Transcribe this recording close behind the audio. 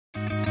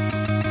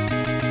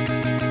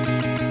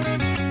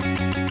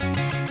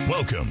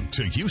Welcome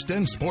to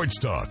Houston Sports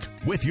Talk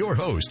with your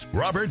host,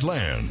 Robert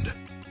Land.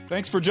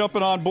 Thanks for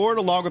jumping on board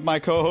along with my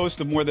co-host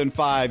of more than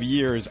 5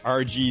 years,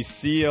 RG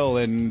Seal.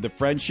 And the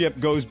friendship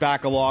goes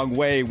back a long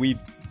way.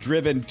 We've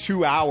driven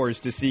 2 hours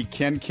to see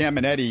Ken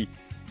Caminiti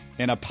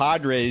in a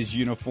Padres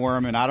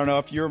uniform. And I don't know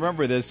if you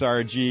remember this,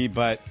 RG,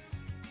 but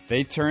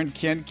they turned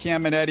Ken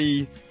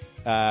Caminiti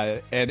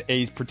and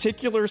a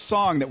particular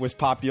song that was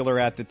popular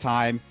at the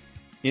time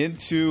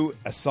into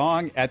a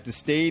song at the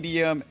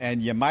stadium,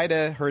 and you might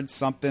have heard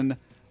something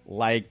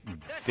like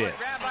this.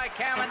 Grabbed by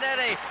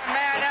Caminiti.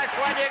 Man, that's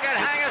when you can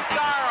hang a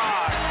star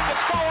on.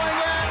 It's going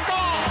in,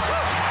 goal!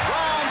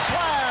 Grand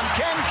slam,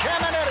 Ken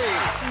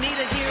Caminiti. Need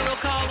a hero,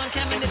 call on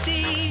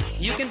Caminiti.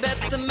 You can bet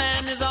the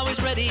man is always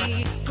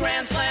ready.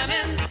 Grand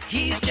slamming,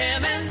 he's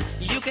jamming.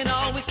 You can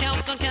always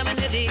count on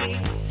Caminiti.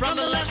 From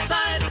the left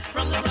side,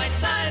 from the right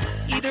side,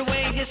 either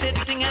way his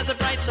hitting has a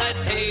bright side.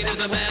 Hey,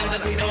 there's a man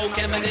that we know,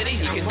 Caminiti.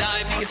 He can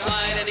dive, he can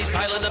slide, and he's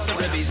piling up the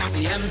ribbies.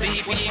 The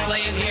MVP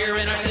playing here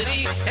in our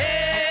city.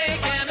 Hey,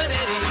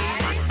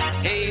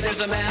 Caminiti. Hey, there's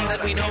a man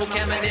that we know,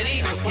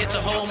 Caminiti. Hits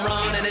a home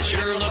run and it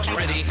sure looks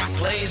pretty.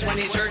 Plays when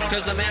he's hurt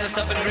cause the man is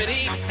tough and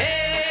gritty.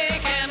 Hey,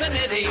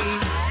 Caminiti.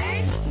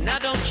 Now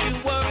don't you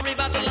worry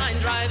about the line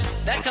drives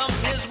that come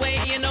his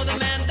way. You know the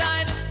man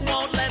dives,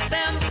 won't let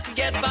them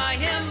get by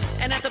him.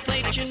 And at the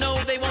plate you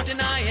know they won't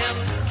deny him.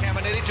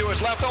 Caminiti to his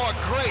left. Oh, a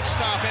great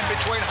stop in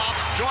between hops.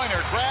 Joyner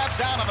grabs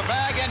down on the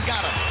bag and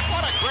got him.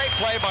 What a great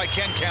play by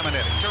Ken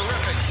Caminiti.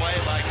 Terrific play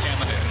by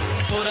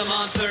Caminiti. Put him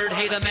on third,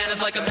 hey, the man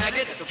is like a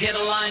magnet. Hit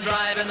a line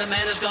drive and the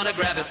man is gonna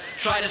grab it.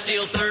 Try to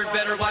steal third,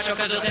 better watch out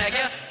cause he'll tag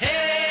ya.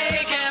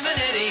 Hey,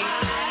 Caminiti.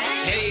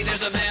 Hey,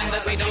 there's a man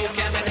that we know,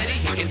 Caminiti.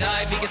 He can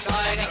dive, he can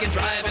slide, he can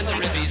drive in the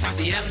ribbies.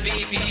 The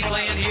MVP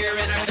playing here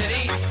in our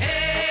city.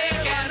 Hey,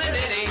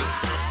 Caminiti.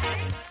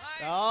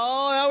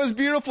 Oh, that was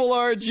beautiful,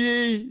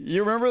 RG.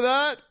 You remember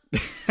that?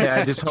 Yeah,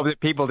 I just hope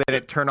that people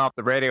didn't turn off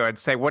the radio and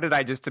say, what did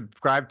I just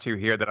subscribe to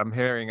here that I'm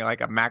hearing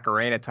like a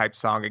Macarena type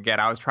song again?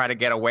 I was trying to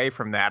get away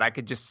from that. I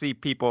could just see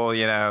people,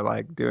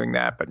 like doing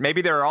that. But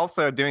maybe they're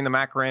also doing the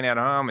Macarena at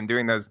home and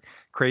doing those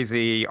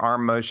crazy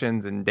arm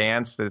motions and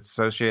dance that's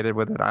associated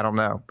with it. I don't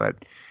know.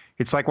 But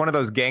it's like one of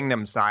those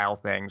Gangnam style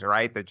things,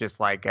 right? That just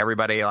like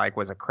everybody like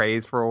was a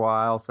craze for a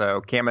while. So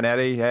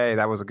Caminiti, hey,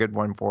 that was a good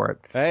one for it.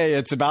 Hey,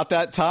 it's about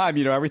that time.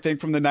 Everything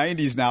from the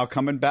 90s now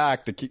coming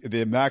back.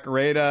 The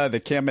Macarena, the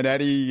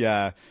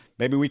Caminiti.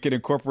 Maybe we could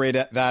incorporate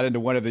that into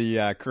one of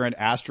the current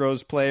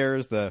Astros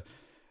players.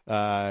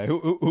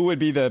 Who would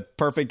be the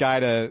perfect guy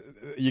to?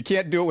 You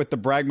can't do it with the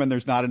Bregman.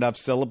 There's not enough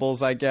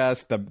syllables, I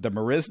guess. The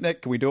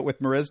Marisnik. Can we do it with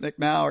Marisnik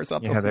now or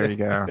something? Yeah, there you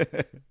go.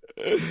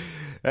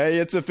 Hey,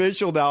 it's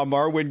official now.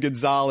 Marwin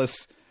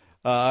Gonzalez,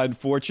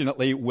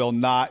 unfortunately, will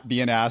not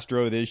be an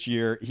Astro this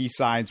year. He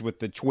signs with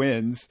the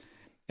Twins,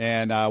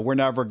 and we're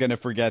never going to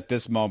forget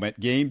this moment.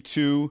 Game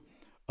 2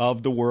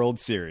 of the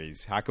World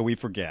Series. How can we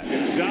forget?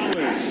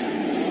 Gonzalez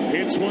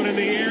hits one in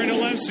the air into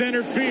left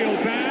center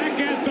field. Back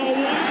at the wall,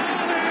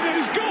 and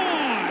is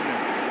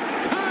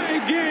gone.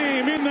 Tie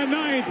game in the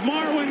ninth.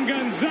 Marwin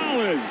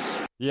Gonzalez.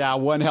 Yeah,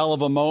 one hell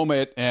of a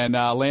moment, and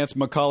Lance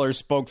McCullers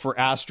spoke for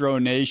Astro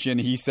Nation.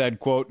 He said,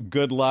 quote,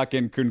 good luck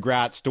and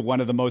congrats to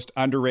one of the most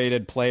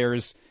underrated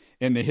players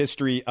in the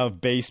history of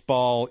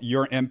baseball.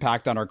 Your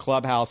impact on our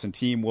clubhouse and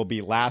team will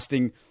be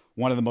lasting.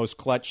 One of the most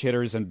clutch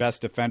hitters and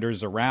best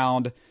defenders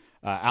around.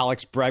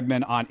 Alex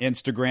Bregman on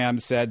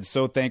Instagram said,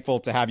 so thankful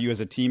to have you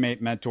as a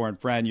teammate, mentor, and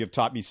friend. You have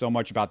taught me so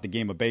much about the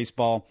game of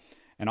baseball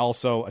and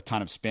also a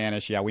ton of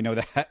Spanish. Yeah, we know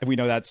that. We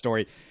know that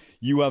story.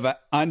 You have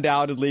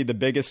undoubtedly the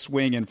biggest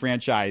swing in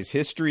franchise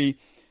history,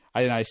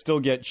 and I still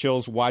get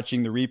chills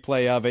watching the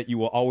replay of it. You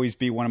will always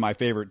be one of my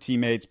favorite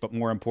teammates, but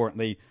more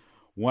importantly,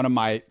 one of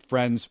my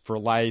friends for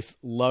life.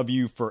 Love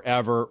you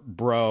forever,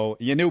 bro.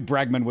 You knew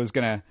Bregman was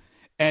going to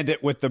end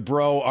it with the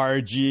bro,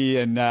 RG,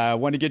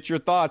 and want to get your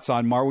thoughts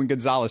on Marwin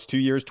Gonzalez. 2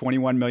 years,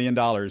 $21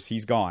 million.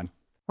 He's gone.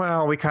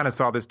 Well, we kind of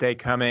saw this day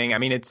coming. I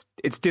mean, it's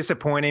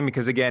disappointing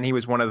because, again, he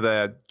was one of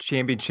the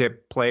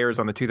championship players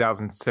on the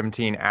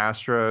 2017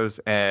 Astros,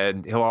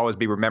 and he'll always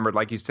be remembered,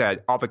 like you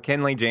said, off of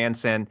Kenley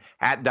Jansen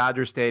at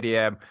Dodger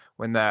Stadium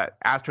when the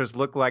Astros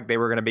looked like they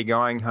were going to be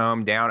going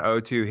home down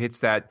 0-2, hits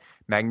that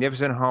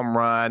magnificent home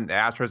run. The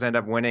Astros end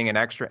up winning in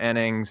extra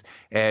innings,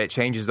 and it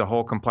changes the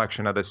whole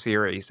complexion of the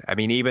series. I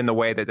mean, even the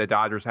way that the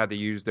Dodgers had to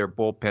use their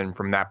bullpen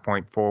from that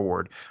point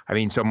forward. I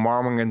mean, so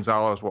Marwin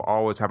Gonzalez will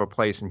always have a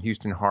place in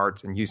Houston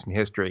hearts and Houston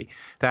history.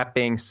 That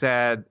being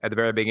said, at the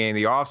very beginning of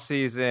the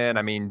offseason,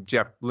 I mean,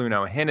 Jeff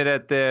Luhnow hinted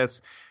at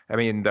this. I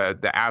mean,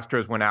 the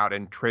Astros went out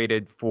and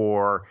traded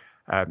for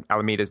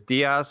Alamides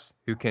Diaz,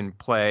 who can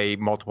play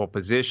multiple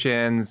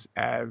positions,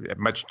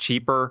 much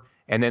cheaper.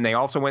 And then they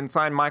also went and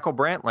signed Michael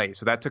Brantley.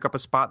 So that took up a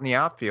spot in the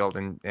outfield.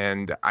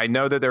 And I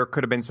know that there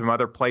could have been some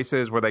other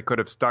places where they could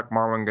have stuck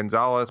Marwin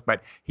Gonzalez,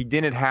 but he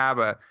didn't have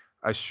a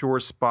a sure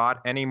spot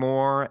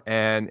anymore,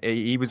 and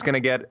he was going to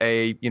get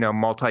a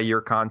multi-year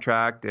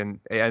contract, and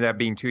it ended up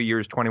being 2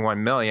 years, $21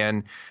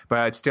 million.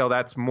 But still,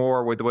 that's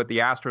more with what the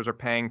Astros are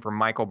paying for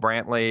Michael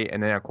Brantley,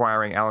 and then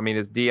acquiring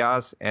Aledmys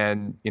Diaz,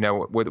 and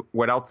with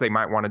what else they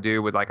might want to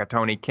do with like a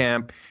Tony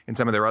Kemp and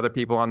some of their other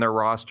people on their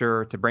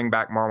roster to bring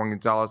back Marwin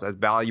Gonzalez, as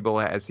valuable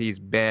as he's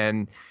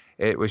been.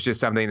 It was just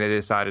something they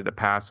decided to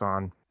pass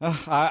on.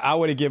 I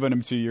would have given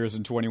him 2 years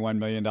and $21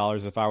 million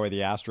if I were the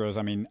Astros.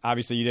 I mean,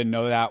 obviously you didn't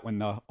know that when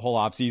the whole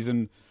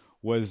offseason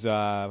was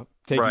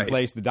taking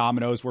place. The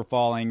dominoes were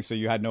falling, so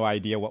you had no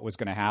idea what was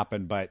going to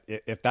happen. But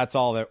if that's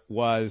all it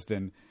was,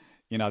 then,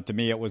 to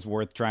me it was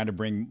worth trying to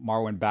bring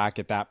Marwin back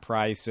at that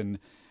price. And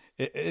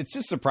it's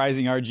just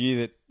surprising,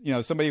 RG,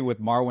 that, somebody with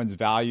Marwin's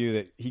value,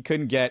 that he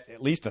couldn't get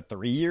at least a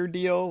 3-year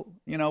deal,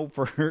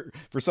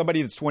 for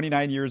somebody that's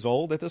 29 years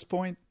old at this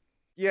point.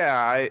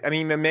 Yeah, I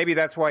mean, maybe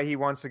that's why he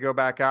wants to go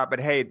back out. But,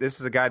 hey, this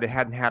is a guy that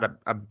hadn't had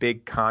a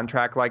big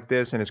contract like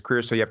this in his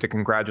career, so you have to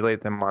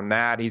congratulate them on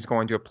that. He's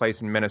going to a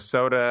place in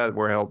Minnesota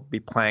where he'll be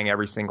playing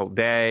every single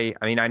day.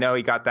 I mean, I know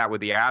he got that with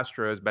the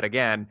Astros, but,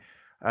 again,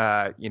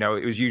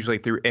 it was usually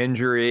through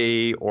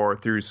injury or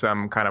through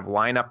some kind of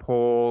lineup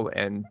hole,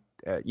 and,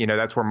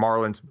 that's where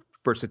Marwin's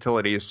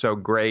versatility is so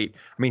great.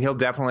 I mean, he'll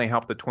definitely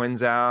help the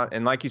Twins out.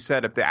 And like you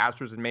said, if the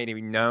Astros had made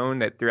him known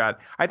that throughout,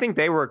 I think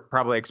they were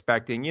probably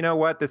expecting,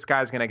 this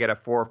guy's going to get a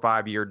 4 or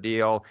 5 year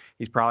deal.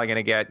 He's probably going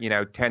to get,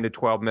 10 to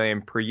 12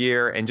 million per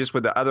year. And just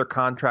with the other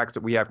contracts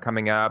that we have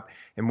coming up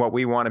and what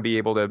we want to be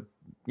able to,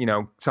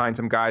 sign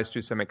some guys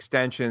to some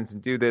extensions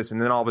and do this.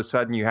 And then all of a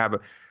sudden you have,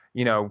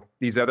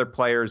 these other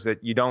players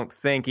that you don't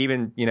think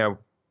even,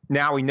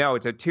 now we know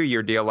it's a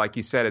 2-year deal. Like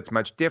you said, it's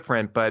much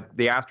different, but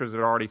the Astros had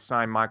already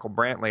signed Michael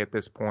Brantley at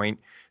this point.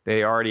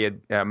 They already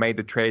had made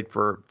the trade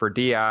for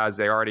Diaz.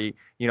 They already,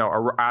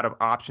 are out of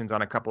options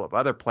on a couple of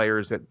other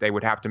players that they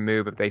would have to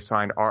move if they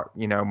signed,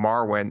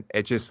 Marwin.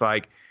 It's just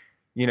like,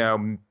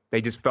 they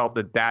just felt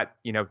that,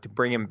 to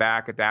bring him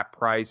back at that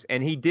price.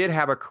 And he did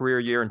have a career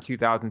year in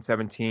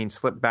 2017,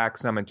 slipped back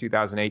some in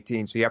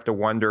 2018. So you have to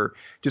wonder,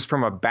 just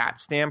from a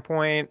bat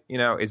standpoint,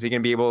 is he going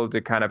to be able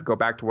to kind of go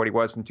back to what he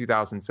was in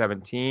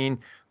 2017?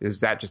 Is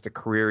that just a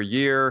career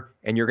year?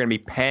 And you're going to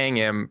be paying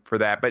him for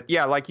that. But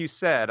yeah, like you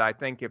said, I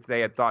think if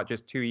they had thought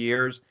just 2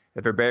 years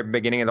at the very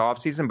beginning of the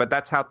offseason, but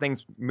that's how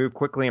things move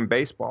quickly in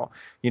baseball.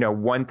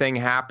 One thing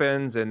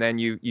happens and then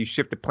you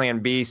shift to plan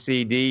B,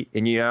 C, D,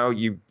 and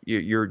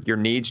your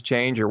needs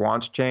change, your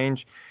wants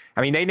change.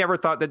 I mean, they never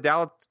thought that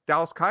Dallas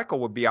Keuchel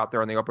would be out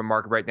there on the open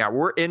market right now.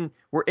 We're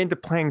into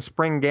playing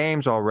spring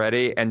games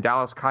already, and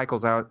Dallas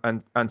Keuchel's out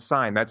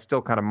unsigned. That's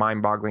still kind of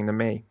mind-boggling to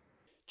me.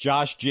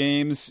 Josh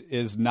James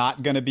is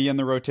not going to be in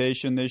the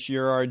rotation this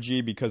year,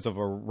 RG, because of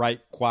a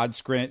right quad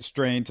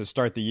strain to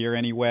start the year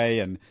anyway.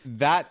 And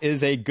that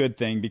is a good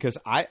thing because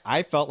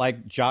I felt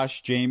like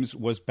Josh James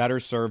was better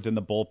served in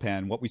the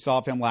bullpen. What we saw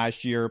of him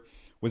last year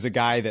was a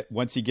guy that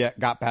once he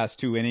got past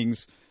 2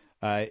 innings,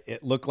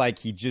 it looked like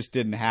he just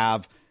didn't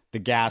have the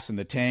gas in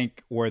the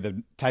tank or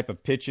the type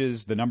of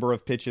pitches, the number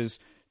of pitches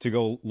to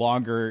go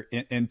longer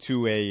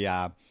into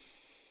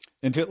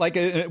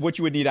what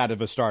you would need out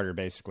of a starter,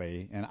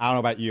 basically. And I don't know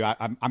about you.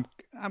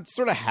 I'm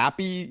sort of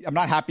happy. I'm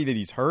not happy that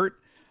he's hurt.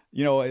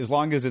 As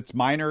long as it's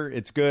minor,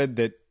 it's good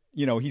that,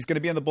 he's going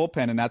to be in the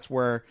bullpen. And that's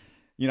where,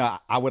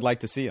 I would like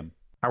to see him.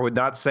 I would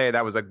not say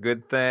that was a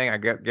good thing. I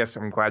guess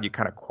I'm glad you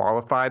kind of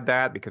qualified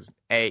that because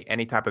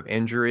any type of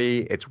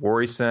injury, it's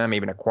worrisome,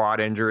 even a quad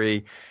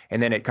injury.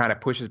 And then it kind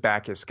of pushes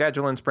back his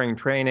schedule in spring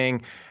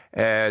training.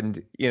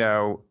 And,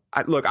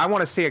 I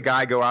want to see a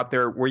guy go out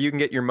there where you can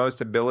get your most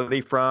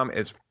ability from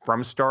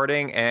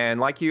starting. And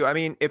like you, I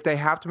mean, if they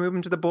have to move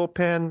him to the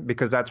bullpen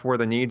because that's where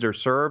the needs are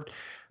served.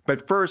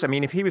 But first, I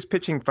mean, if he was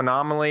pitching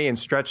phenomenally and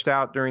stretched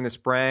out during the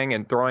spring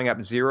and throwing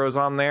up zeros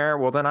on there,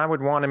 well, then I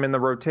would want him in the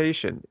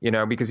rotation,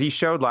 because he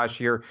showed last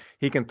year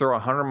he can throw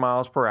 100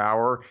 miles per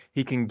hour.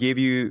 He can give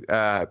you,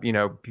 got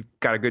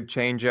a good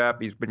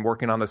changeup. He's been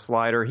working on the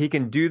slider. He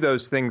can do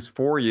those things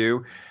for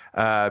you.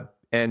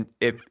 And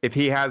if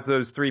he has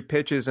those 3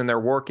 pitches and they're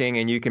working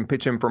and you can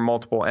pitch him for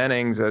multiple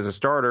innings as a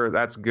starter,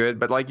 that's good.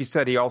 But like you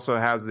said, he also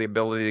has the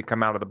ability to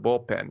come out of the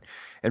bullpen.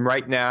 And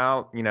right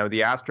now,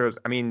 the Astros,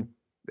 I mean,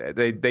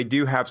 they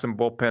do have some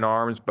bullpen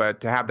arms,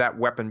 but to have that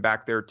weapon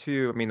back there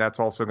too, I mean, that's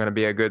also going to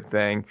be a good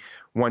thing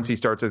once he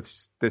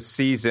starts this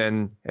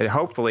season. And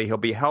hopefully he'll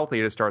be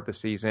healthy to start the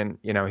season.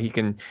 He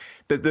can.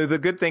 The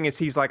good thing is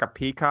he's like a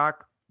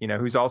peacock.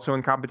 Who's also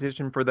in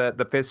competition for the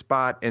 5th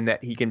spot, and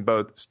that he can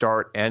both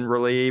start and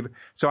relieve.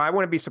 So I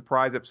wouldn't be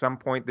surprised at some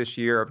point this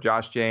year if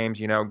Josh James,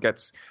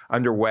 gets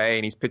underway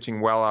and he's pitching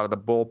well out of the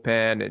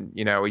bullpen and,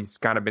 he's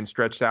kind of been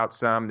stretched out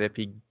some, if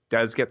he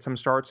does get some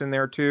starts in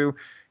there too.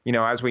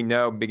 As we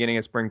know, beginning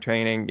of spring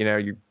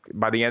training,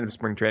 by the end of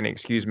spring training,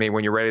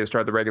 when you're ready to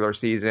start the regular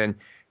season,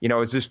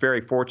 it's just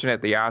very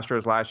fortunate. The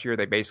Astros last year,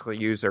 they basically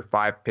used their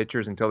 5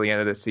 pitchers until the end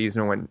of the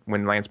season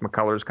when Lance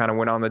McCullers kind of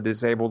went on the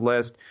disabled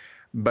list.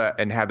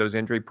 And had those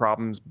injury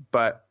problems.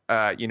 But,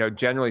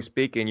 generally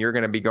speaking, you're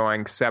going to be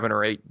going 7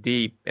 or 8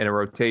 deep in a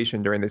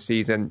rotation during the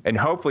season. And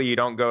hopefully you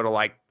don't go to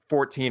like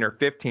 14 or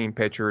 15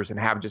 pitchers and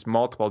have just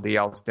multiple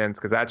DL stints,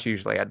 because that's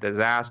usually a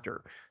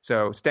disaster.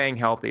 So staying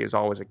healthy is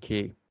always a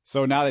key.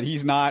 So now that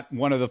he's not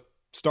one of the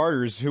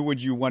starters, who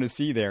would you want to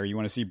see there? You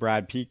want to see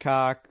Brad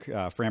Peacock,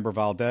 Framber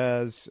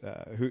Valdez?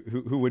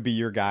 Who would be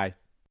your guy?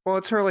 Well,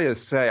 it's early to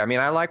say. I mean,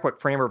 I like what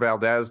Framber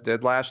Valdez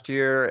did last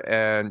year,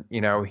 and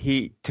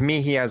he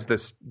has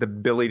the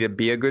ability to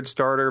be a good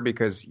starter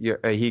because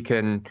he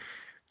can.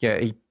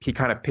 Yeah, he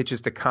kind of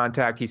pitches to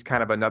contact. He's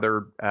kind of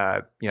another,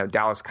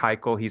 Dallas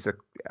Keuchel. He's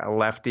a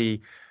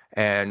lefty.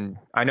 And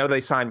I know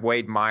they signed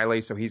Wade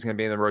Miley, so he's going to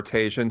be in the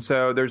rotation.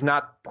 So there's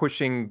not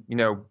pushing,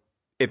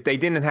 if they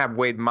didn't have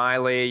Wade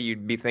Miley,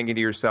 you'd be thinking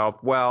to yourself,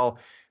 well,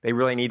 they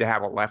really need to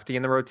have a lefty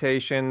in the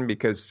rotation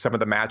because some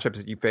of the matchups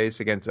that you face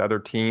against other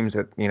teams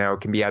that,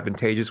 can be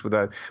advantageous with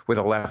a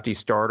lefty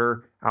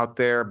starter out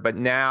there. But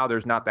now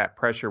there's not that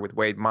pressure with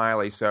Wade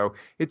Miley. So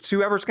it's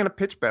whoever's going to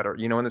pitch better.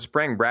 In the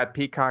spring, Brad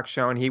Peacock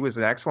shown he was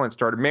an excellent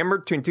starter.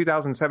 Remember in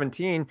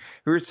 2017,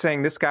 we were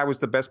saying this guy was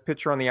the best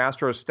pitcher on the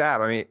Astros staff.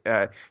 I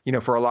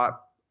mean, for a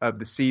lot of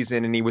the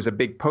season, and he was a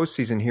big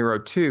postseason hero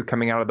too,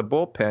 coming out of the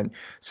bullpen.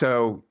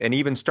 So, and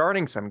even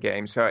starting some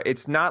games. So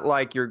it's not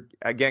like you're,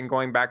 again,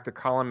 going back to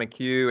Colin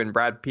McHugh and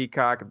Brad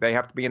Peacock. If they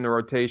have to be in the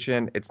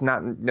rotation, it's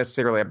not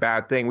necessarily a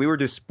bad thing. We were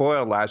just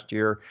spoiled last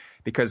year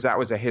because that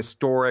was a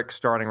historic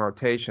starting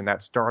rotation.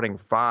 That starting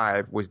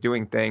five was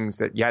doing things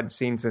that you hadn't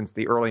seen since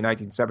the early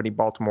 1970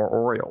 Baltimore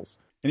Orioles.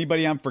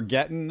 Anybody I'm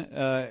forgetting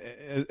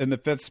in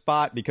the fifth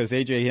spot? Because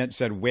A.J. Hinch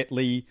said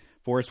Whitley,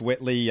 Forrest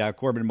Whitley,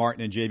 Corbin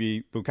Martin, and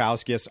J.B.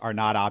 Bukauskas are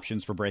not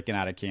options for breaking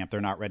out of camp. They're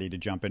not ready to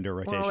jump into a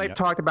rotation. Well, they've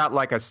talked about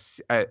like a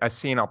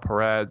Cionel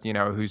Perez,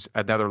 who's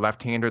another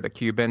left-hander, the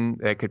Cuban,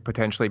 that could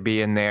potentially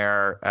be in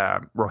there.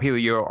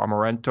 Rogelio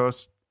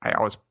Armenteros, I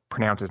always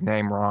pronounce his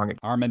name wrong.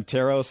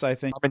 Armenteros, I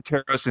think.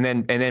 Armenteros,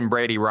 and then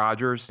Brady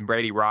Rogers.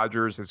 Brady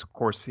Rogers is, of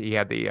course, he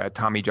had the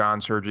Tommy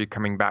John surgery,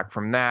 coming back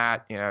from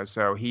that.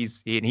 So he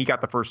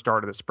got the first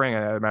start of the spring,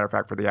 as a matter of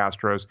fact, for the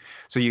Astros.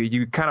 So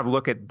you kind of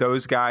look at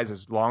those guys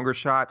as longer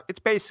shots. It's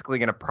basically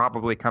going to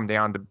probably come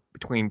down to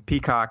between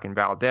Peacock and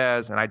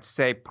Valdez, and I'd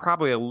say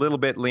probably a little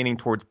bit leaning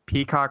towards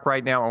Peacock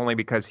right now, only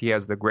because he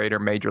has the greater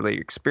major league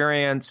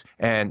experience.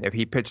 And if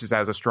he pitches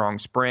as a strong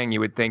spring, you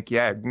would think,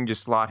 yeah, you can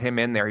just slot him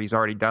in there. He's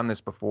already done this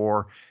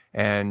before.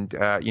 And,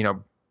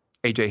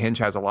 A.J. Hinch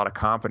has a lot of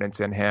confidence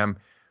in him.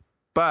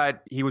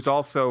 But he was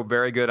also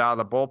very good out of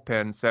the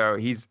bullpen. So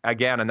he's,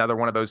 again, another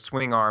one of those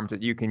swing arms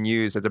that you can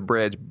use as a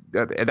bridge.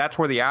 And that's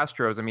where the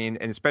Astros,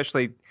 and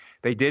especially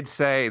they did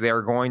say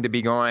they're going to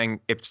be going,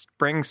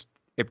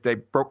 if they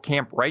broke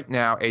camp right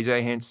now,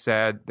 A.J. Hinch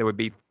said there would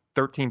be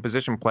 13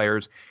 position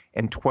players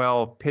and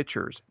 12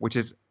 pitchers, which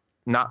is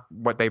not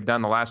what they've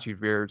done the last few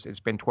years. It's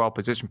been 12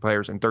 position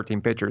players and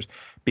 13 pitchers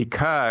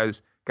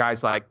because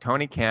guys like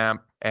Tony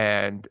Kemp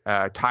and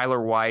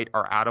Tyler White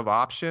are out of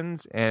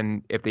options.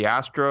 And if the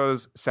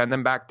Astros send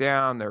them back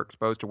down, they're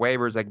exposed to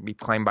waivers. They can be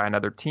claimed by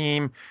another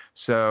team.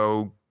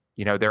 So,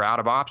 they're out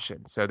of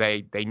options. So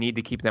they need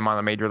to keep them on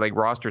the major league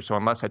roster. So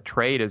unless a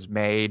trade is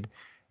made,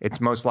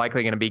 it's most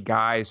likely going to be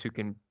guys who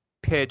can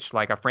pitch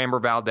like a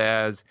Framber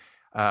Valdez,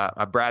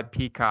 a Brad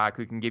Peacock,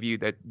 who can give you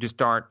that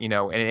just aren't,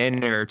 an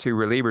inning or two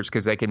relievers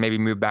because they can maybe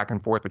move back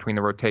and forth between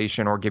the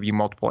rotation or give you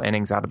multiple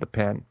innings out of the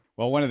pen.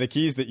 Well, one of the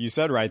keys that you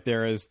said right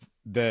there is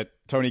that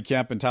Tony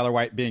Kemp and Tyler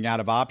White being out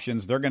of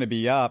options, they're going to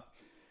be up.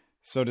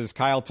 So does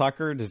Kyle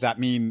Tucker, does that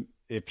mean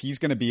if he's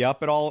going to be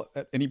up at all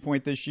at any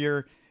point this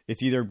year,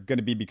 it's either going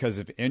to be because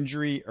of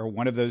injury or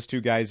one of those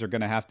two guys are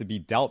going to have to be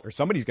dealt, or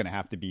somebody's going to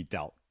have to be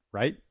dealt,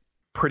 right?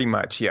 Pretty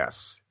much,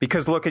 yes.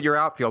 Because look at your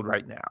outfield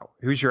right now.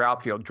 Who's your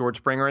outfield? George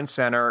Springer in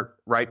center,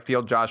 right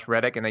field Josh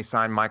Reddick, and they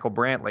signed Michael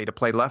Brantley to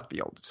play left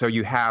field. So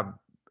you have,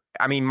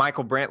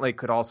 Michael Brantley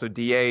could also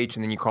DH,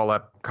 and then you call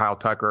up Kyle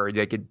Tucker, or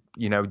they could,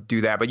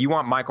 do that. But you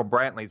want Michael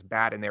Brantley's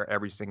bat in there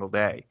every single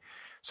day.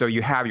 So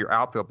you have your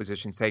outfield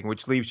positions taken,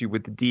 which leaves you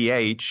with the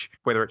DH,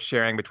 whether it's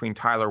sharing between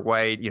Tyler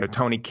White,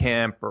 Tony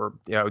Kemp, or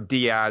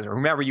Diaz, or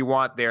whomever you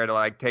want there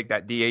to take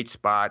that DH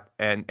spot,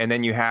 and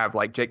then you have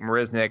like Jake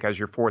Marisnick as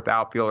your fourth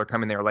outfielder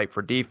coming there late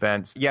for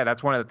defense. Yeah,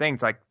 that's one of the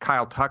things. Like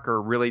Kyle Tucker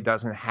really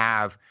doesn't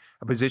have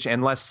a position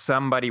unless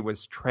somebody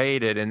was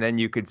traded, and then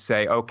you could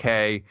say,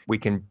 okay, we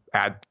can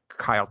add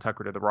Kyle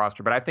Tucker to the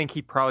roster. But I think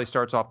he probably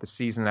starts off the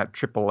season at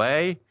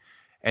AAA.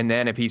 And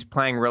then if he's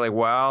playing really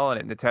well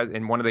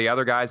and one of the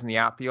other guys in the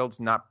outfield's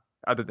not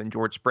other than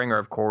George Springer,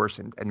 of course,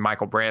 and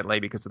Michael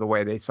Brantley because of the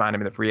way they signed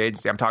him in the free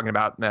agency. I'm talking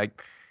about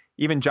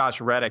even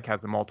Josh Reddick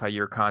has the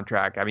multi-year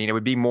contract. It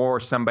would be more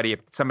if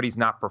somebody's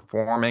not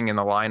performing in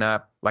the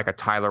lineup, like a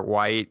Tyler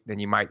White, then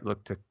you might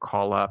look to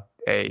call up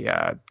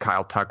a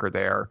Kyle Tucker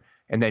there.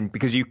 And then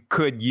because you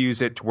could use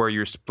it to where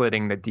you're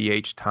splitting the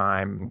DH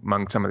time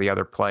among some of the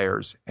other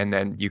players, and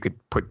then you could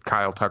put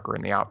Kyle Tucker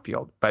in the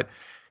outfield. But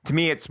to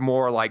me, it's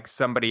more like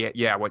somebody,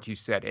 what you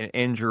said, an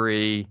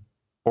injury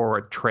or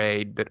a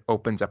trade that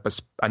opens up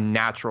a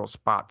natural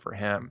spot for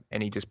him,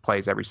 and he just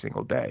plays every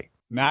single day.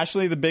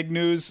 Nationally, the big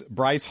news,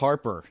 Bryce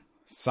Harper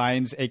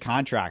signs a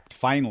contract,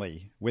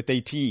 finally, with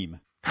a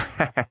team.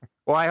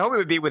 Well, I hope it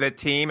would be with a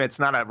team. It's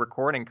not a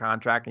recording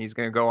contract, and he's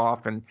going to go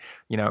off and,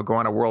 go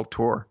on a world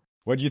tour.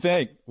 What do you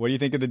think? What do you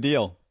think of the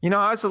deal?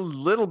 I was a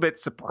little bit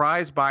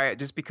surprised by it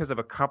just because of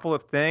a couple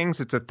of things.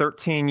 It's a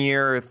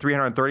 13-year,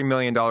 $330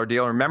 million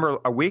deal. Remember,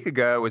 a week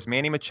ago it was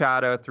Manny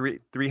Machado,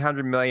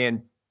 $300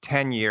 million,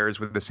 10 years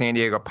with the San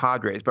Diego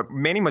Padres. But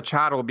Manny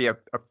Machado will be a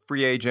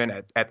free agent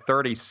at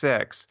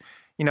 36.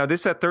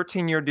 This is a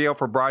 13-year deal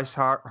for Bryce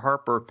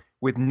Harper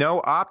with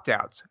no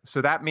opt-outs.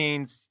 So that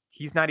means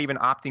he's not even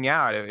opting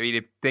out. I mean,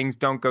 if things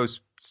don't go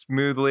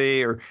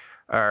smoothly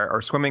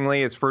or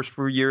swimmingly his first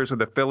few years with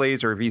the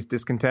Phillies, or if he's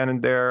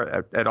discontented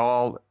there at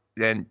all,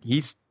 then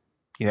he's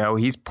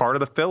part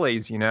of the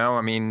Phillies.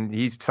 I mean,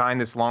 he's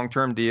signed this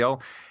long-term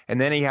deal, and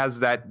then he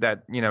has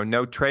that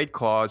no trade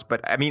clause.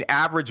 But I mean,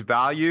 average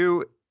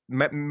value,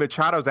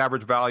 Machado's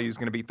average value is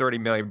going to be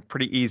 $30 million,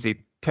 pretty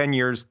easy. 10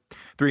 years,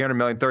 $300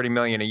 million, $30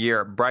 million a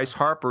year. Bryce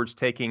Harper's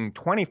taking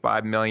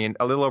 $25 million,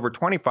 a little over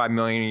 $25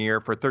 million a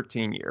year for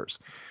 13 years.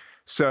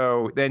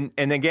 So then,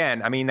 and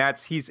again, I mean,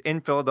 he's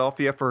in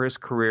Philadelphia for his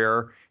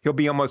career. He'll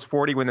be almost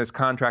 40 when this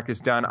contract is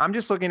done. I'm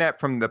just looking at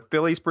from the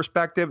Phillies'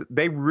 perspective,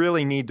 they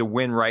really need to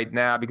win right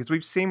now, because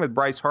we've seen with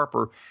Bryce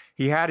Harper,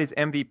 he had his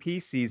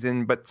MVP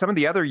season, but some of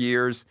the other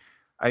years,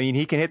 I mean,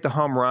 he can hit the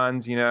home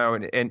runs,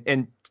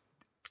 and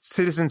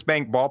Citizens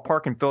Bank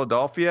Ballpark in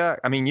Philadelphia,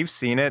 I mean, you've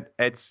seen it.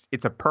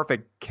 It's a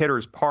perfect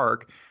hitter's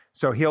park.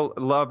 So he'll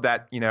love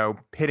that,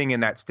 hitting in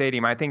that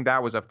stadium. I think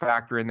that was a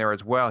factor in there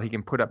as well. He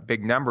can put up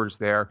big numbers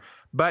there.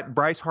 But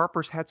Bryce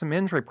Harper's had some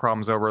injury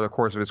problems over the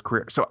course of his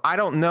career. So I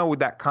don't know with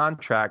that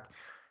contract,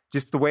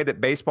 just the way that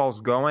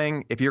baseball's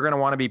going, if you're going to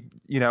want to be,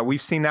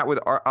 we've seen that with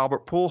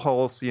Albert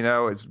Pujols,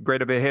 as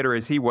great of a hitter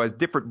as he was.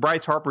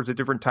 Bryce Harper's a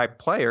different type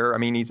player. I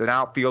mean, he's an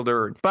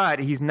outfielder, but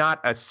he's not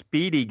a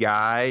speedy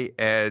guy.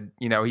 And,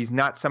 he's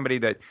not somebody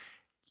that,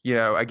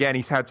 again,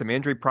 he's had some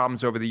injury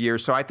problems over the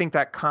years. So I think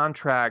that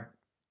contract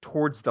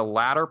towards the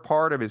latter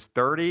part of his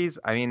 30s,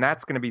 I mean,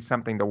 that's going to be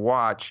something to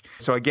watch.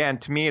 So again,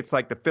 to me, it's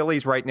like the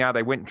Phillies right now,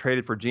 they went and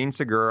traded for Gene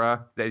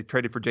Segura. They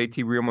traded for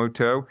JT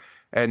Realmuto,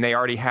 and they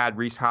already had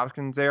Rhys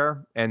Hoskins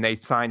there, and they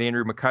signed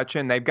Andrew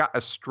McCutchen. They've got a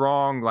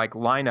strong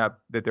lineup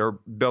that they're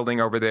building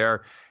over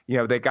there.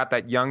 They got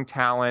that young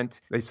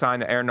talent. They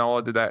signed Aaron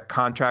Nola to that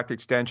contract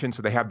extension,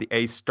 so they have the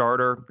ace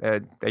starter.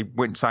 They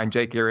went and signed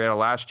Jake Arrieta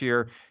last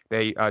year.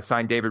 They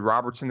signed David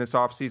Robertson this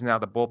offseason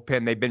out of the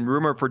bullpen. They've been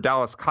rumored for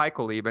Dallas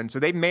Keuchel even. So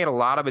they've made a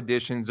lot of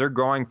additions. They're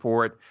going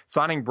for it.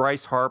 Signing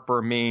Bryce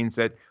Harper means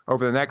that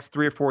over the next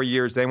 3 or 4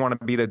 years, they want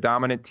to be the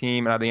dominant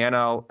team out of the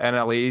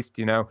NL East,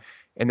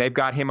 and they've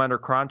got him under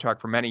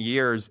contract for many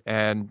years.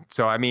 And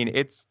so, I mean,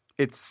 it's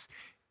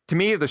to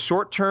me, the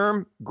short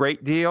term,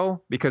 great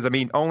deal, because I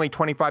mean, only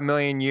 $25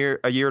 million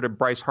a year to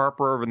Bryce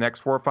Harper over the next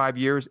 4 or 5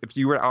 years. If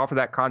you were to offer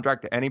that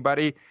contract to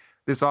anybody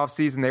this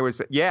offseason, they would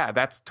say, yeah,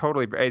 that's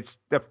totally, it's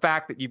the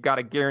fact that you've got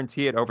to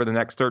guarantee it over the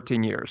next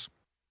 13 years.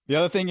 The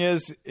other thing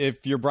is,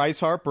 if you're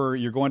Bryce Harper,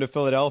 you're going to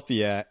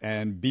Philadelphia,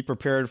 and be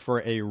prepared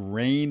for a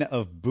rain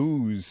of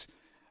boos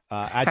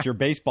at your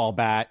baseball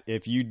bat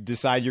if you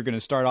decide you're going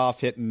to start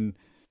off hitting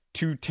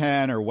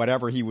 210 or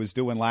whatever he was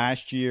doing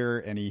last year,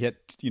 and he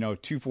hit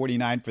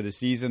 249 for the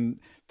season.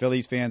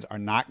 Phillies fans are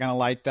not going to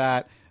like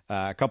that.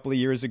 A couple of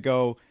years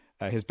ago,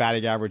 his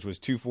batting average was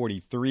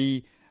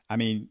 243. I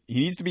mean, he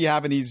needs to be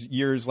having these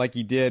years like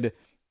he did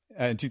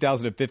in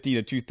 2015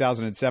 to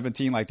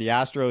 2017, like the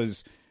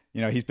Astros.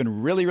 He's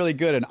been really, really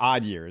good in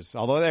odd years,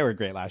 although they were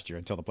great last year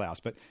until the playoffs,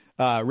 but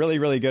really,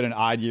 really good in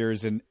odd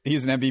years. And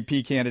he's an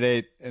MVP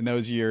candidate in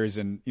those years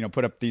and,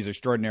 put up these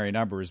extraordinary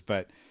numbers.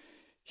 But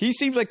he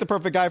seems like the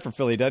perfect guy for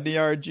Philly, doesn't he,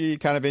 RG?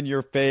 Kind of in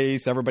your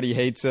face. Everybody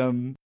hates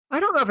him. I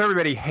don't know if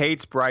everybody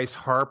hates Bryce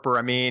Harper.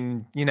 I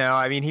mean,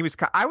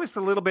 I was a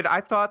little bit, I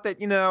thought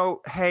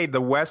that, hey, the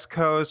West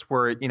Coast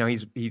where,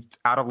 he's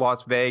out of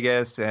Las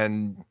Vegas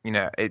and,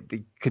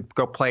 it could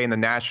go play in the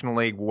National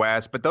League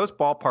West, but those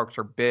ballparks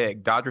are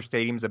big. Dodger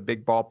Stadium's a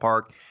big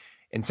ballpark.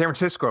 In San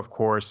Francisco, of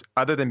course,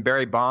 other than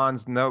Barry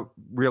Bonds, no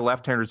real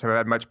left-handers have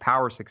had much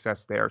power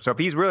success there. So if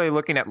he's really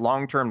looking at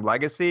long-term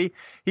legacy,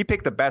 he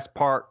picked the best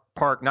park,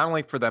 not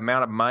only for the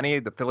amount of money,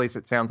 the Phillies,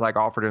 it sounds like,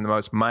 offered him the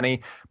most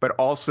money, but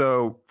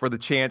also for the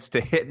chance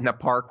to hit in a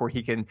park where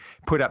he can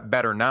put up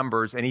better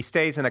numbers. And he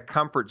stays in a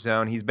comfort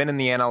zone. He's been in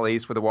the NL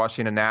East with the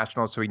Washington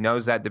Nationals, so he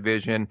knows that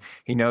division.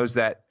 He knows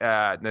that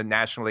the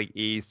National League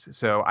East.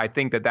 So I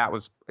think that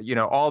was,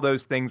 all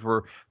those things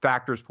were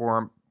factors for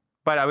him.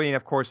 But I mean,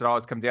 of course, it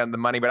always comes down to the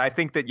money. But I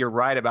think that you're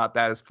right about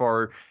that as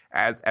far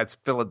as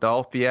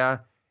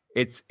Philadelphia.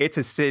 It's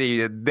a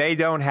city that they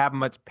don't have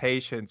much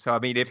patience. So, I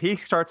mean, if he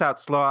starts out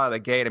slow out of the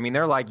gate, I mean,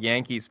 they're like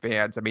Yankees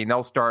fans. I mean,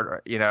 they'll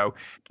start,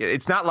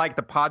 it's not like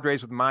the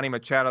Padres with Manny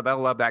Machado. They'll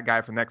love that guy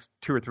for the next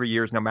 2 or 3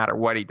 years, no matter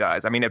what he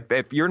does. I mean,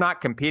 if you're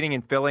not competing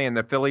in Philly and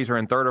the Phillies are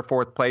in 3rd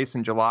or 4th place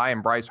in July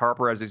and Bryce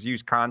Harper has his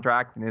used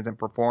contract and isn't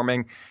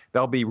performing,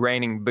 they'll be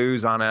raining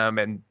boos on him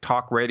and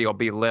talk radio will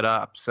be lit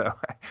up. So,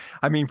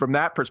 I mean, from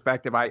that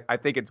perspective, I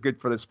think it's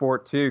good for the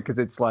sport, too, because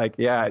it's like,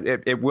 yeah,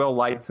 it will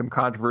light some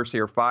controversy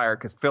or fire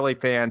because Philly Philly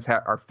fans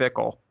are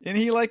fickle. Isn't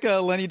he like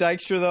a Lenny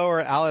Dykstra, though,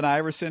 or Allen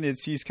Iverson?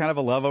 He's kind of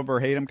a love him or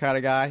hate him kind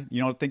of guy.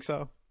 You don't think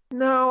so?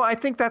 No, I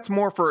think that's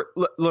more for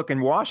look,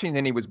 in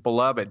Washington, he was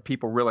beloved.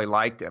 People really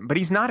liked him, but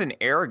he's not an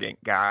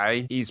arrogant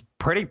guy. He's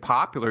pretty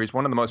popular. He's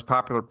one of the most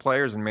popular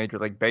players in Major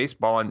League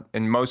Baseball and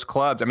in most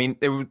clubs. I mean,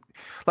 it was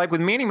like with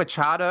Manny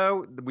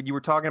Machado, when you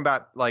were talking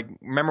about, like,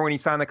 remember when he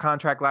signed the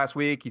contract last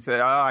week? He said,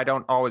 I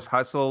don't always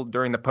hustle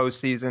during the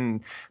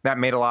postseason. That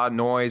made a lot of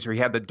noise. Or he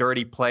had the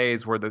dirty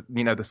plays where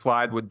the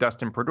slide with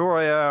Dustin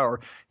Pedroia, or,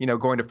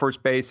 going to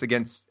first base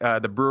against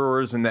the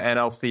Brewers in the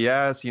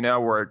NLCS,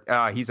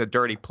 where he's a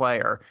dirty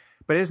player.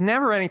 But there's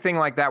never anything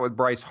like that with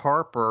Bryce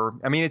Harper.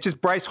 I mean, it's just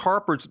Bryce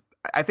Harper's.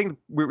 I think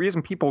the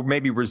reason people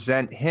maybe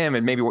resent him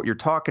and maybe what you're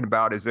talking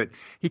about is that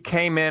he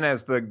came in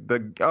as the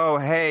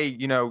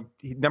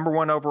number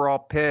one overall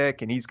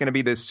pick, and he's going to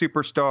be this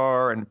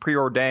superstar and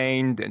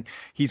preordained, and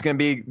he's going to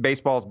be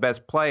baseball's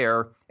best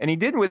player. And he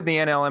did win the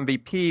NL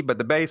MVP, but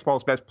the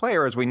baseball's best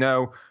player, as we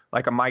know,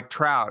 like a Mike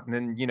Trout. And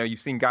then,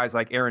 you've seen guys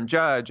like Aaron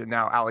Judge and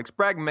now Alex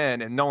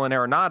Bregman and Nolan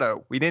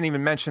Arenado. We didn't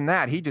even mention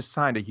that. He just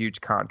signed a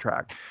huge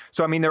contract.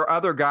 So, I mean, there are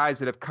other guys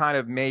that have kind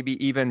of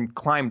maybe even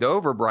climbed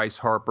over Bryce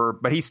Harper,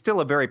 but he's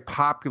still a very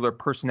popular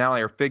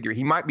personality or figure.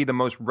 He might be the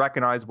most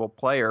recognizable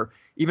player,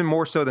 even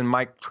more so than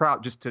Mike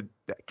Trout, just to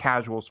the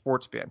casual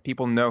sports fan.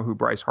 People know who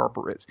Bryce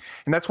Harper is.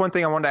 And that's one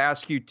thing I wanted to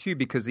ask you, too,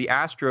 because the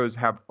Astros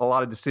have a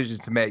lot of decisions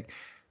to make.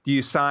 Do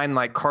you sign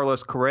like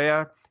Carlos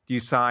Correa? Do you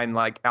sign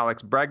like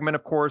Alex Bregman,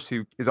 of course,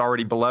 who is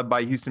already beloved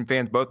by Houston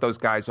fans? Both those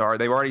guys are.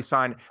 They've already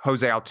signed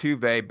Jose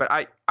Altuve. But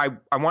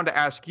I wanted to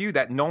ask you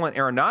that Nolan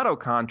Arenado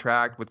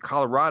contract with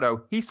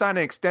Colorado, he signed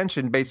an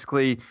extension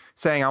basically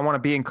saying, I want to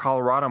be in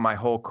Colorado my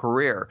whole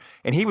career.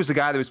 And he was the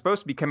guy that was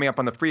supposed to be coming up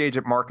on the free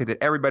agent market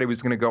that everybody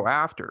was going to go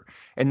after.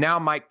 And now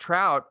Mike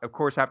Trout, of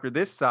course, after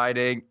this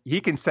signing, he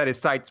can set his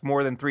sights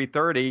more than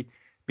 330.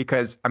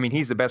 Because, I mean,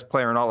 he's the best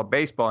player in all of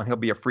baseball, and he'll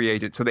be a free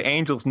agent. So the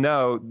Angels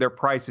know their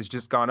price has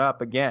just gone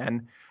up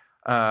again.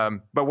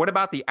 But what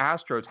about the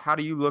Astros? How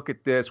do you look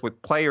at this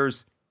with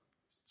players,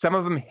 some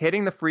of them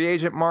hitting the free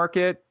agent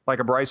market, like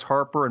a Bryce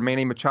Harper and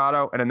Manny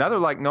Machado, and another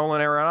like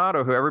Nolan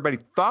Arenado, who everybody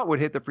thought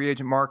would hit the free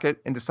agent market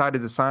and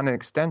decided to sign an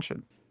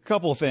extension? A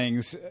couple of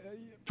things.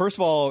 First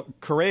of all,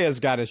 Correa's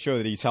got to show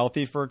that he's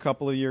healthy for a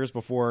couple of years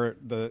before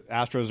the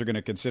Astros are going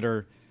to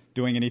consider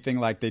doing anything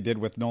like they did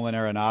with Nolan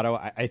Arenado.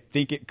 I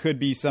think it could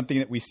be something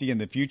that we see in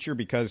the future,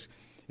 because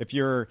if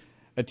you're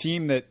a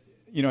team that,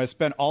 has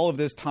spent all of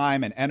this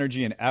time and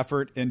energy and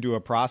effort into a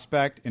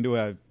prospect, into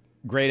a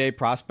grade A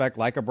prospect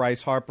like a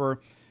Bryce Harper,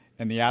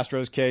 in the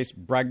Astros case,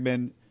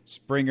 Bregman,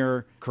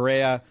 Springer,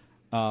 Correa.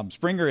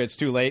 Springer, it's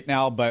too late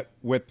now, but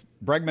with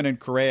Bregman and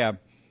Correa,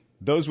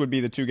 those would be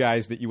the two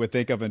guys that you would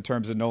think of in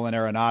terms of Nolan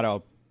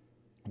Arenado,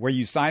 where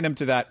you sign them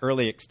to that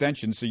early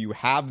extension so you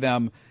have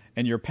them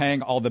and you're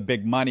paying all the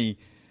big money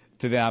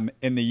to them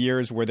in the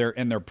years where they're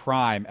in their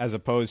prime, as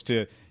opposed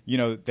to,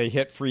 they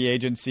hit free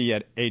agency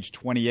at age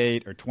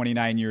 28 or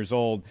 29 years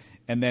old.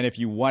 And then if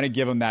you want to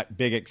give them that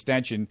big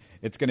extension,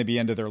 it's going to be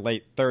into their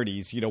late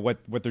 30s,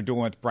 what they're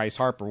doing with Bryce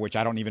Harper, which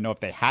I don't even know if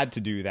they had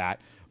to do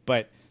that.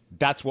 But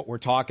that's what we're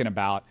talking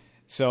about.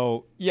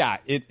 So, yeah,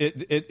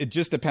 it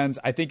just depends.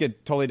 I think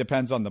it totally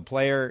depends on the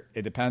player.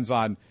 It depends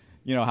on,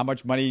 how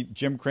much money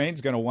Jim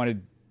Crane's going to want to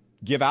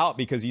give out,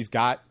 because he's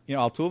got,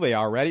 Altuve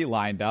already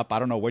lined up. I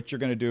don't know what you're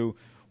going to do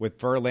with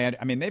Verlander.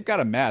 I mean, they've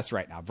got a mess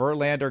right now.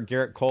 Verlander,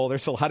 Garrett Cole,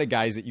 there's a lot of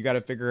guys that you got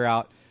to figure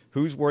out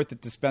who's worth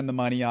it to spend the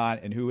money on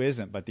and who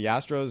isn't. But the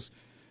Astros,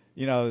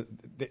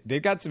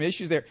 they've got some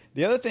issues there.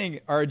 The other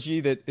thing,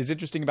 RG, that is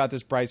interesting about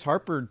this Bryce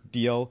Harper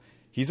deal,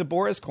 he's a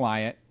Boras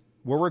client.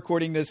 We're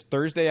recording this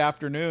Thursday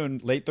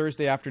afternoon, late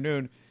Thursday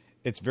afternoon.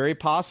 It's very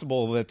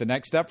possible that the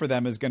next step for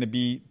them is going to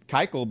be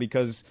Keuchel,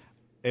 because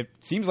it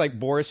seems like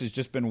Boras has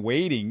just been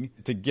waiting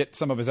to get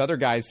some of his other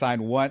guys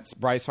signed once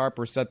Bryce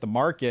Harper set the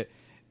market,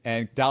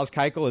 and Dallas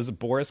Keuchel is a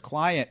Boras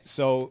client.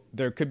 So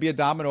there could be a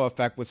domino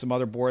effect with some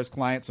other Boras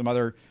clients, some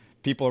other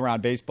people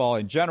around baseball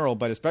in general,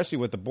 but especially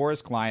with the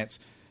Boras clients.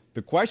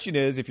 The question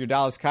is, if you're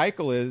Dallas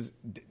Keuchel,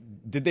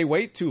 did they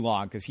wait too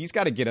long? Because he's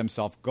got to get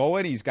himself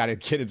going. He's got to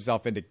get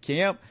himself into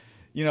camp.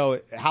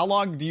 How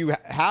long do you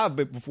have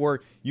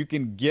before you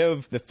can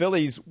give the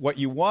Phillies what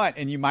you want?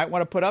 And you might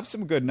want to put up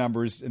some good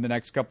numbers in the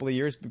next couple of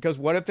years, because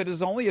what if it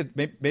is only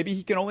maybe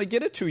he can only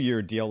get a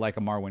 2-year deal like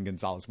a Marwin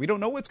Gonzalez? We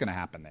don't know what's going to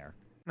happen there.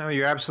 No,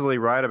 you're absolutely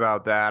right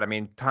about that. I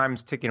mean,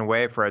 time's ticking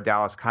away for a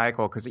Dallas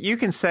Keuchel, because you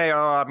can say,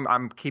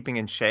 I'm keeping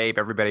in shape.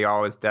 Everybody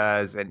always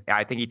does. And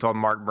I think he told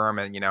Mark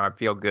Berman, I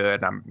feel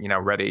good. I'm,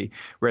 ready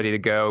to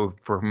go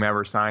for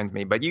whomever signs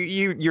me. But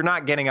you're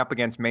not getting up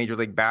against major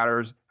league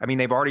batters. I mean,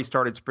 they've already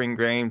started spring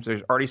games.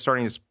 They're already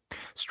starting to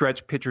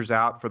stretch pitchers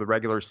out for the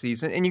regular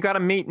season, and you got to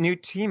meet new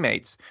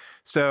teammates.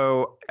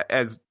 So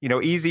as,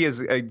 easy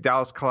as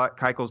Dallas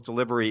Keuchel's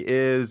delivery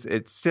is,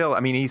 it's still, I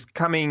mean, he's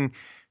coming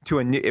to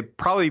it'd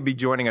probably be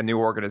joining a new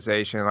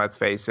organization, let's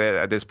face it,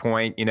 at this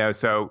point,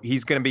 so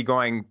he's going to be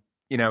going,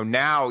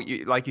 now,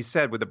 like you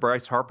said, with the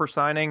Bryce Harper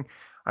signing,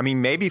 I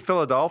mean, maybe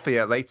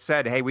Philadelphia, they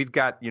said, hey, we've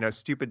got,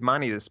 stupid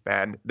money to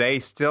spend. They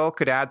still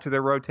could add to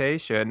their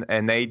rotation,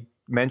 and they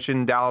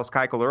mentioned Dallas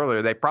Keuchel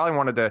earlier. They probably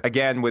wanted to,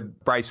 again,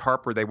 with Bryce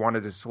Harper, they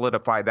wanted to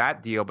solidify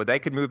that deal, but they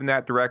could move in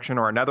that direction.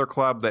 Or another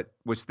club that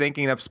was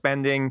thinking of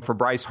spending for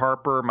Bryce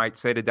Harper might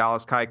say to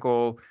Dallas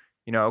Keuchel,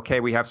 okay,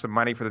 we have some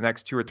money for the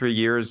next 2 or 3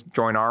 years,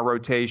 join our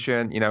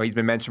rotation. He's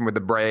been mentioned with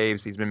the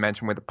Braves. He's been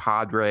mentioned with the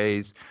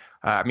Padres.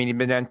 He's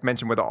been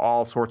mentioned with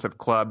all sorts of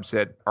clubs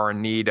that are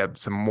in need of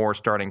some more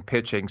starting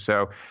pitching.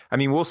 So,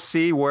 we'll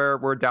see where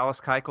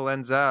Dallas Keuchel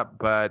ends up.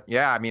 But,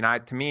 yeah,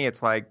 to me,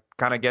 it's like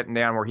kind of getting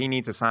down where he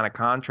needs to sign a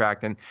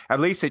contract. And at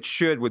least it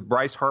should, with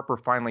Bryce Harper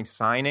finally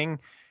signing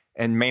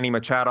and Manny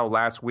Machado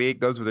last week.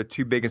 Those were the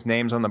two biggest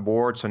names on the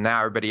board. So now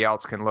everybody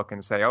else can look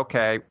and say,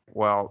 okay,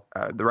 well,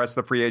 the rest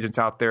of the free agents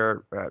out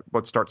there,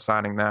 let's start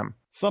signing them.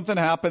 Something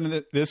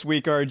happened this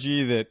week,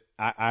 RG, that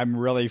I'm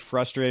really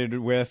frustrated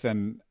with,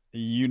 and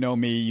you know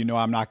me,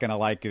 I'm not going to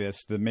like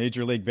this. The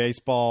Major League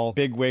Baseball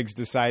bigwigs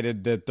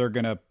decided that they're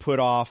going to put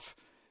off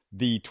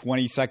the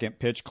 20-second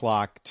pitch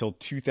clock till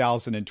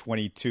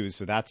 2022.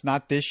 So that's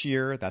not this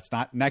year. That's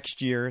not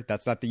next year.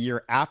 That's not the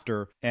year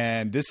after.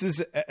 And this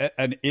is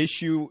an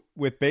issue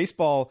with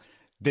baseball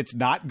that's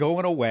not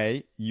going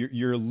away.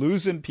 You're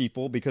losing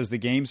people because the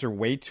games are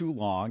way too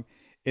long.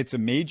 It's a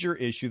major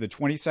issue. The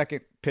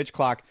 20-second pitch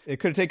clock, it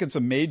could have taken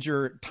some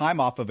major time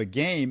off of a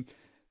game.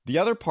 The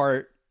other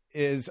part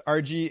is,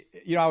 RG,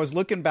 I was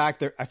looking back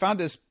there. I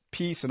found this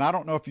piece, and I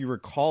don't know if you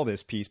recall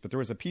this piece, but there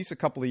was a piece a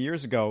couple of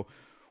years ago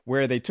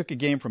where they took a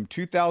game from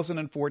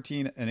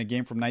 2014 and a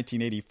game from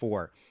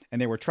 1984, and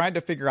they were trying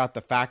to figure out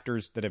the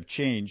factors that have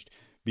changed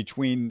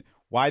between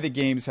why the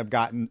games have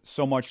gotten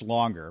so much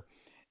longer.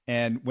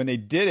 And when they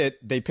did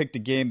it, they picked a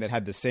game that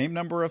had the same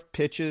number of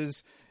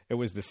pitches. It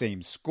was the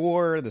same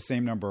score, the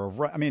same number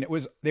of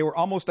they were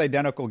almost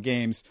identical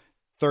games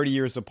 30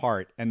 years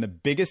apart. And the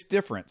biggest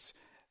difference,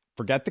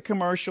 forget the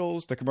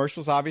commercials. The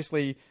commercials,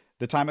 obviously,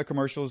 the time of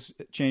commercials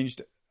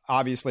changed,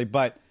 obviously,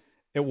 but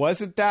it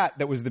wasn't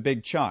that was the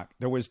big chunk.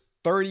 There was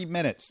 30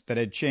 minutes that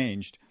had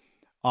changed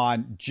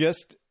on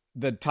just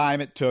the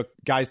time it took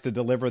guys to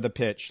deliver the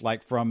pitch,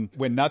 like from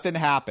when nothing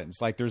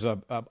happens, like there's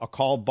a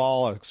called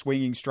ball, a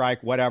swinging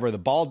strike, whatever. The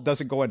ball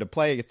doesn't go into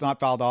play. It's not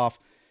fouled off.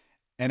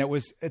 And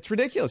it's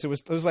ridiculous. It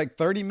was like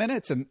 30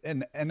 minutes.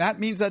 And that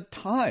means a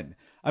ton.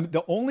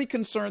 The only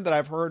concern that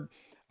I've heard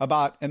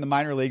about in the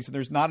minor leagues, and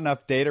there's not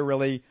enough data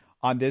really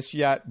on this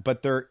yet,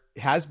 but there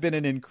has been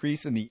an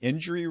increase in the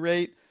injury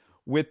rate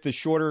with the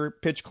shorter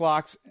pitch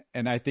clocks.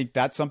 And I think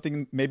that's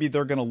something maybe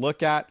they're going to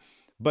look at.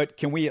 But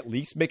can we at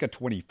least make a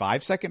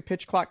 25-second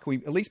pitch clock? Can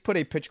we at least put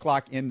a pitch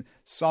clock in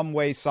some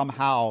way,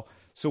 somehow,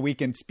 so we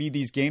can speed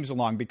these games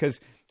along? Because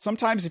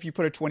sometimes if you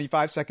put a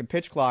 25-second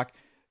pitch clock,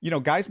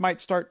 guys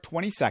might start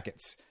 20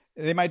 seconds.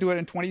 They might do it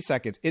in 20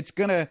 seconds. It's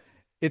gonna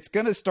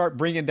start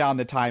bringing down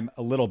the time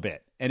a little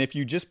bit. And if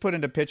you just put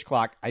in a pitch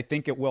clock, I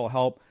think it will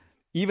help.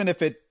 Even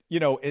if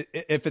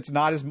if it's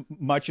not as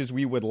much as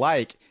we would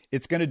like,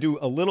 it's going to do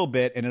a little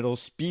bit, and it'll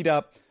speed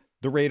up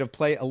the rate of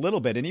play a little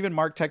bit. And even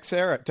Mark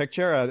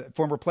Teixeira,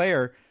 former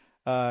player,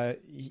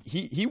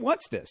 he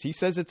wants this. He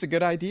says it's a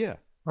good idea.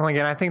 Well,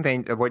 again, I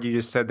think what you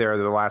just said there,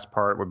 the last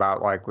part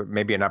about like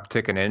maybe an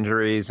uptick in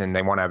injuries, and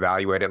they want to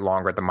evaluate it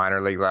longer at the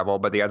minor league level.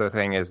 But the other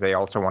thing is they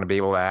also want to be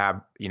able to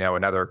have,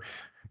 another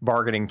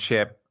bargaining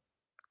chip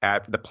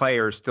at the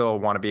players still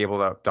want to be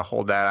able to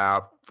hold that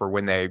out for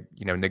when they,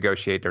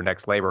 negotiate their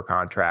next labor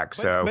contract.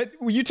 But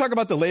when you talk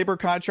about the labor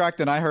contract,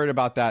 and I heard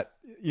about that,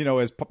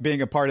 as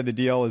being a part of the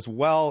deal as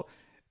well.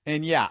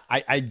 And yeah,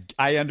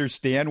 I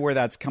understand where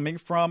that's coming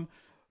from.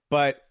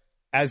 But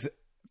as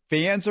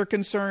fans are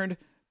concerned,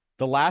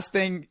 the last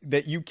thing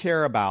that you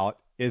care about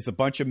is a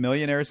bunch of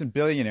millionaires and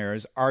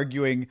billionaires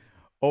arguing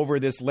over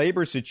this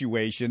labor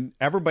situation.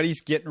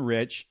 Everybody's getting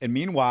rich. And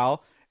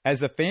meanwhile,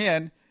 as a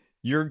fan,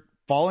 you're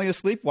falling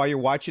asleep while you're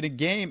watching a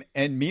game.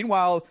 And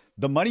meanwhile,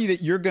 the money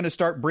that you're going to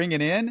start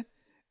bringing in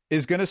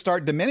is going to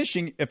start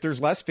diminishing if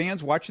there's less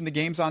fans watching the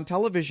games on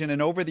television.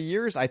 And over the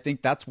years, I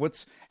think that's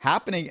what's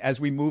happening as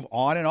we move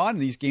on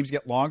and these games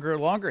get longer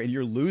and longer, and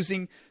you're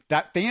losing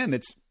that fan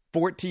that's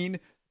 14,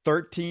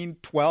 13,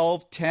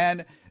 12,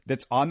 10,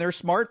 that's on their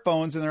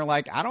smartphones, and they're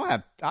like, I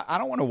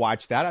don't want to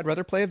watch that. I'd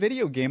rather play a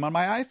video game on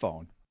my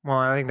iPhone. Well,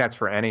 I think that's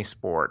for any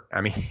sport.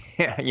 I mean,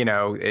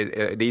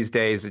 these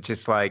days it's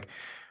just like,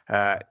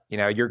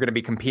 you're going to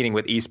be competing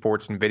with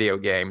esports and video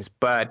games,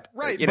 but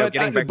right.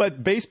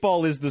 But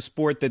baseball is the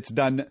sport that's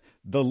done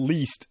the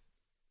least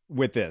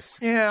with this.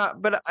 Yeah,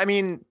 but I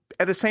mean,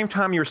 at the same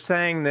time, you're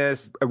saying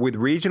this with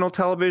regional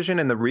television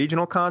and the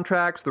regional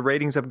contracts, the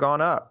ratings have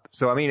gone up.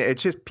 So I mean,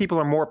 it's just people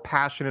are more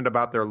passionate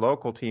about their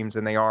local teams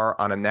than they are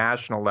on a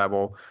national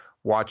level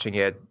watching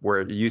it,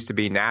 where it used to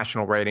be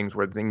national ratings.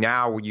 Where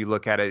now you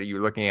look at it,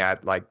 you're looking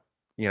at like,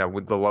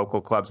 with the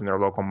local clubs in their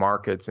local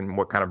markets and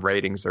what kind of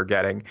ratings they're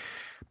getting.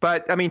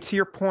 But, I mean, to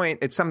your point,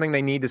 it's something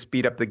they need to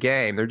speed up the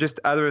game. There are just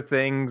other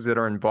things that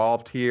are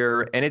involved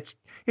here. And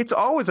it's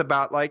always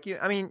about, like,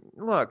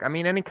 look,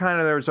 any kind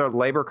of there's a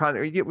labor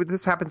contract.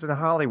 This happens in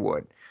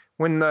Hollywood.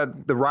 when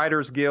the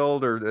Writers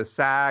Guild or the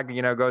SAG,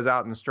 goes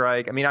out and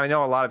strike. I mean, I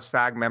know a lot of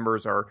SAG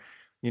members are,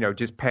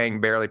 just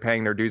barely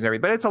paying their dues and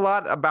everything, but it's a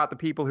lot about the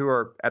people who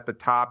are at the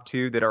top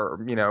too that are,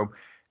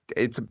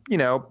 it's,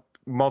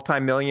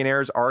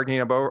 multimillionaires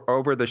arguing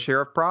over the share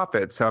of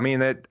profits. So I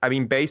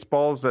mean,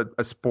 baseball's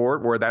a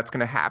sport where that's going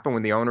to happen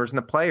with the owners and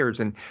the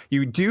players, and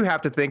you do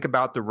have to think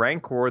about the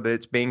rancor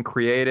that's being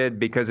created,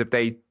 because if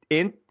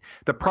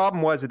the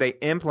problem was that they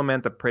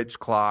implement the pitch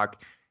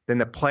clock, then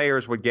the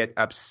players would get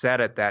upset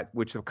at that,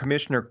 which the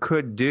commissioner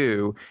could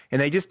do. And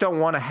they just don't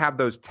want to have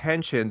those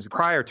tensions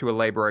prior to a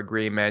labor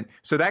agreement.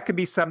 So that could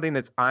be something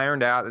that's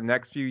ironed out in the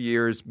next few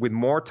years with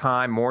more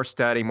time, more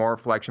study, more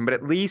reflection. But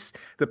at least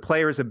the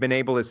players have been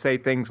able to say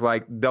things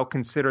like they'll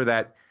consider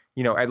that,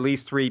 at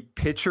least 3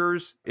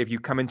 pitchers if you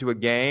come into a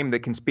game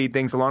that can speed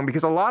things along,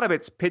 because a lot of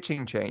it's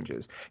pitching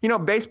changes.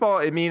 Baseball,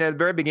 at the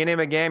very beginning of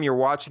a game, you're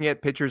watching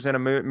it, pitchers in a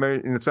mood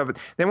and stuff.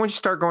 Then when you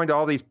start going to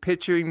all these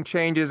pitching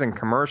changes and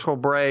commercial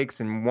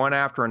breaks and one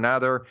after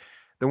another,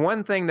 the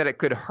one thing that it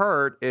could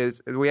hurt is,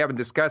 we haven't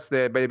discussed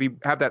that, but if you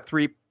have that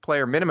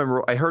 3-player minimum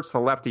rule, it hurts the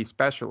lefty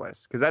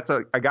specialist, because that's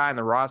a guy in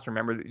the roster,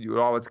 remember, that you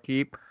would always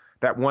keep.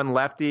 That one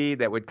lefty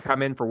that would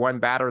come in for one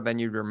batter, then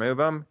you'd remove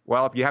him.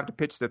 Well, if you have to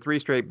pitch to 3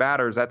 straight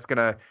batters, that's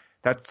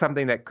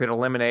something that could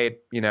eliminate,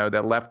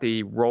 the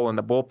lefty role in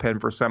the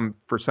bullpen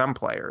for some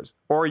players.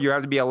 Or you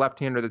have to be a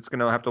left-hander that's going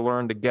to have to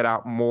learn to get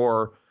out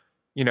more,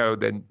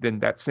 than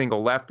that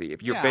single lefty.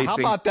 If you're how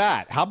about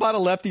that? How about a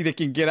lefty that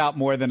can get out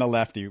more than a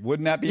lefty?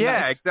 Wouldn't that be nice?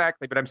 Yeah,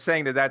 exactly. But I'm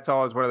saying that's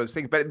always one of those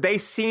things. But they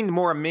seem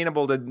more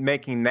amenable to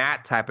making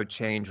that type of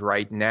change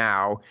right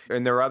now.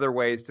 And there are other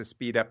ways to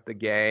speed up the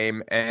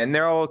game. And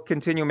they'll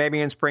continue,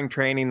 maybe in spring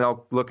training,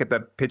 they'll look at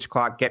the pitch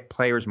clock, get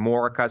players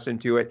more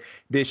accustomed to it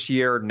this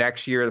year,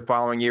 next year, the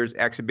following year's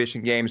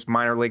exhibition games,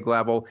 minor league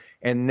level,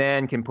 and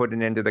then can put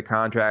it into the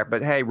contract.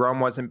 But hey, Rome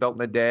wasn't built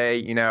in a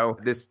day.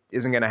 This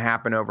isn't going to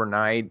happen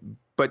overnight.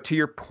 But to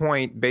your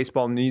point,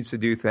 baseball needs to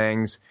do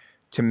things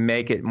to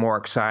make it more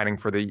exciting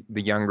for the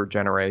younger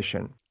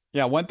generation.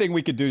 Yeah, one thing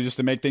we could do just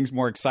to make things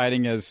more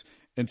exciting is,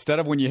 instead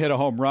of when you hit a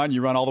home run,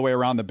 you run all the way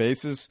around the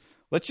bases.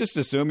 Let's just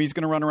assume he's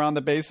going to run around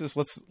the bases.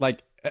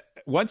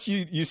 Once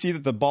you see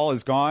that the ball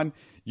is gone,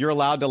 you're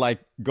allowed to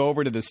go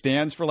over to the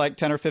stands for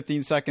 10 or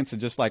 15 seconds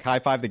and just high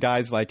five the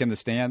guys in the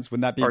stands.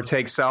 Wouldn't that be? Or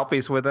take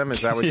selfies with them.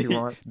 Is that what you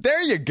want?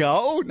 There you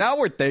go. Now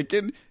we're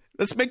thinking.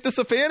 Let's make this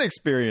a fan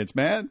experience,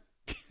 man.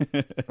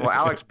 Well,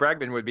 Alex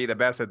Bregman would be the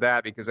best at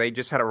that, because they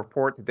just had a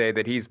report today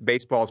that he's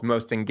baseball's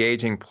most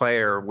engaging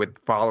player with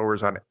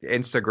followers on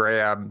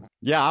Instagram.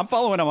 Yeah, I'm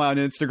following him on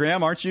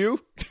Instagram, aren't you?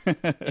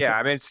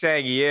 Yeah,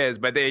 saying he is,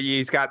 but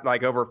he's got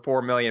over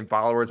 4 million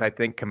followers, I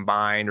think,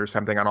 combined or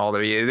something on all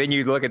the. Then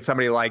you look at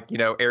somebody like,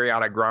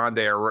 Ariana Grande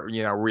or,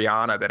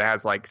 Rihanna that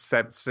has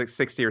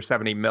 60 or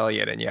 70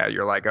 million. And yeah,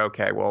 you're like,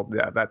 okay, well,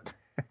 yeah,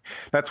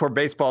 that's where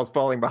baseball is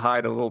falling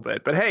behind a little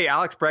bit. But hey,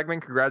 Alex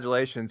Bregman,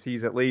 congratulations.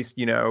 He's at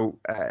least,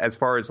 as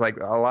far as a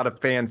lot of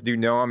fans do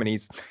know him, and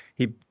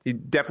he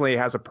definitely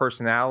has a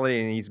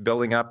personality, and he's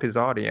building up his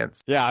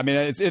audience. Yeah,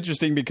 it's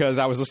interesting because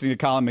I was listening to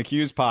Colin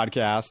McHugh's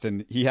podcast,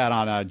 and he had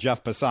on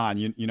Jeff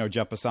Passan. You know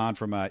Jeff Passan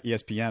from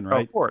ESPN, right?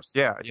 Oh, of course,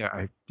 yeah.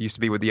 I used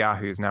to be with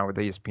Yahoo, now with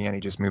ESPN. He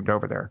just moved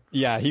over there.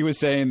 Yeah, he was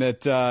saying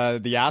that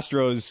the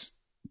Astros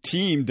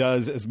team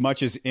does as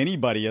much as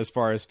anybody as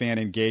far as fan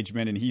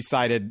engagement, and he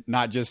cited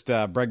not just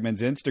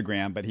Bregman's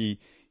Instagram, but he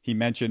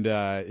mentioned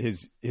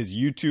his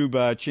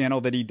YouTube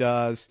channel that he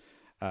does.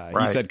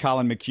 Right. He said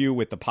Colin McHugh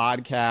with the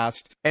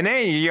podcast, and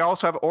then you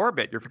also have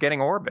Orbit. You're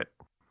forgetting Orbit,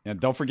 and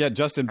don't forget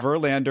Justin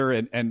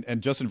Verlander,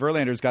 and Justin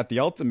Verlander's got the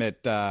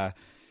ultimate.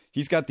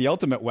 He's got the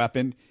ultimate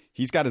weapon.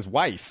 He's got his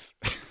wife.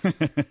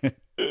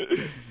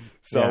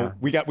 So yeah.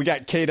 we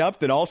got Kate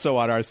Upton also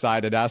on our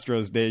side at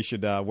Astros Day,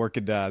 should work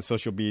at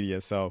social media.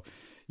 So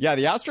yeah,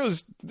 the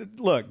Astros,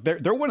 look,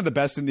 they're one of the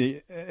best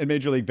in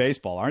Major League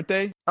Baseball, aren't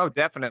they? Oh,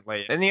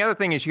 definitely. And the other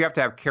thing is you have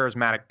to have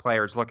charismatic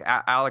players. Look,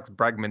 Alex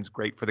Bregman's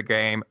great for the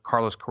game.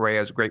 Carlos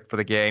Correa is great for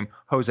the game.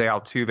 Jose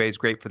Altuve is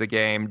great for the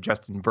game.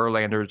 Justin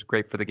Verlander is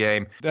great for the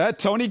game.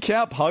 Tony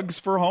Kemp hugs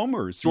for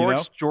homers.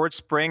 George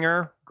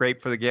Springer,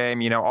 great for the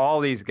game.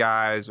 All these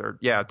guys are,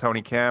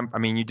 Tony Kemp.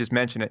 You just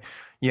mentioned it.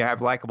 You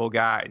have likable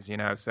guys,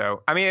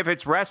 So, if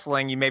it's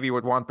wrestling, you maybe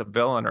would want the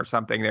villain or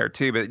something there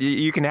too, but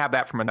you can have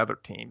that from another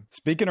team.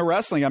 Speaking of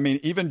wrestling,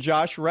 even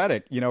Josh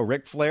Reddick,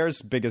 Ric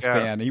Flair's biggest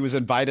fan. He was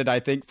invited, I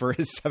think, for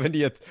his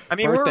 70th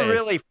birthday. We're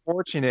really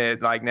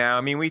fortunate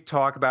now. We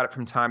talk about it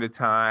from time to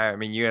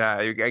time. You and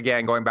I,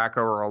 again, going back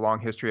over a long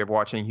history of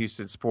watching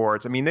Houston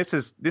sports. This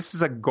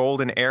is a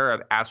golden era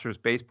of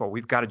Astros baseball.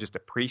 We've got to just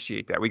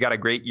appreciate that. We got a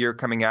great year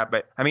coming up,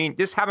 but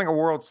just having a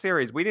World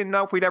Series, we didn't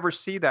know if we'd ever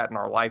see that in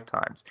our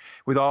lifetimes.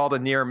 With all the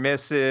near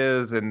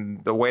misses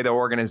and the way the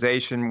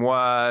organization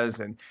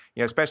was, and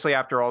especially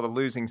after all the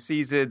losing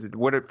seasons,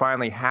 would it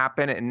finally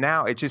happen? And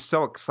now it's just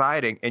so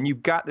exciting, and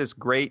you've got this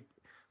great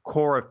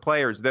core of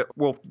players that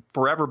will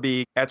forever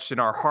be etched in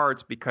our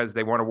hearts because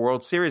they won a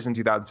World Series in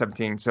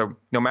 2017. So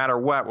no matter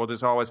what, we'll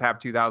just always have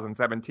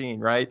 2017,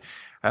 right?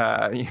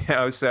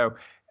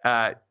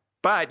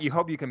 But you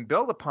hope you can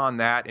build upon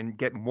that and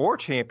get more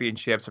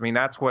championships. I mean,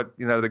 that's what,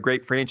 the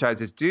great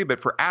franchises do.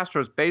 But for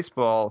Astros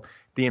baseball,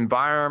 the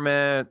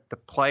environment, the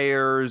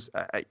players,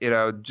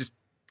 just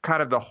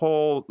kind of the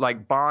whole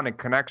bond and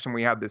connection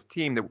we had this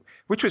team,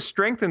 which was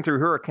strengthened through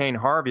Hurricane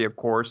Harvey, of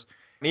course.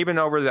 And even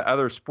over the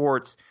other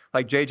sports,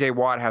 like J.J.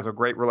 Watt has a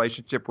great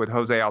relationship with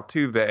Jose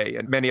Altuve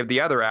and many of the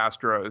other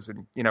Astros,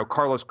 and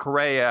Carlos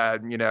Correa,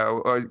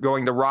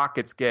 going to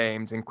Rockets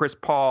games, and Chris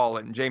Paul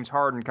and James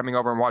Harden coming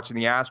over and watching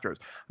the Astros.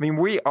 I mean,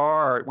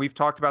 we've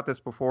talked about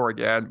this before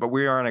again, but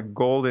we are in a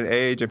golden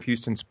age of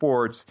Houston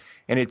sports,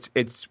 and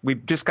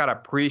we've just got to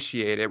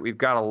appreciate it. We've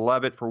got to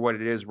love it for what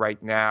it is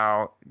right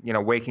now.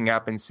 Waking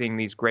up and seeing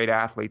these great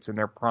athletes in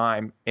their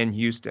prime in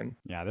Houston.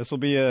 Yeah, this will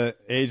be an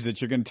age that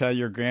you're going to tell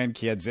your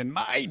grandkids. In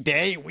my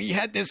day, we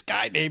had this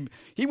guy named,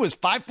 he was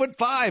 5'5",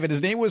 and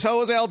his name was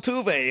Jose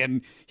Altuve,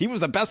 and he was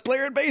the best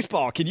player in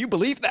baseball. Can you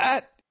believe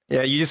that?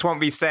 Yeah, you just won't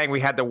be saying we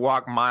had to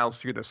walk miles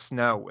through the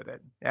snow with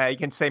it. You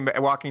can say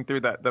walking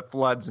through the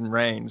floods and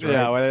rains, right?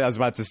 Yeah, well, I was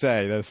about to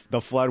say,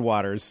 the flood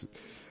waters.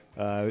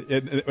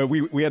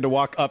 We had to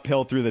walk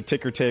uphill through the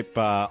ticker tape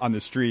on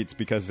the streets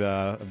because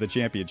of the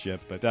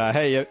championship. But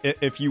hey,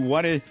 if you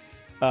want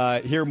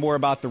to hear more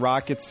about the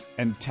Rockets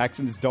and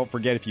Texans, don't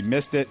forget, if you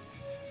missed it,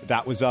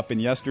 that was up in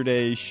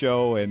yesterday's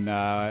show. And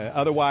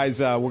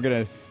otherwise, we're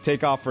going to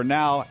take off for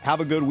now.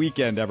 Have a good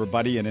weekend,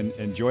 everybody, and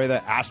enjoy the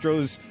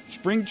Astros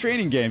spring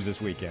training games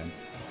this weekend.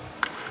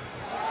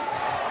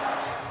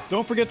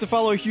 Don't forget to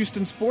follow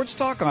Houston Sports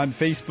Talk on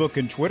Facebook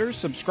and Twitter.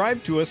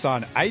 Subscribe to us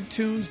on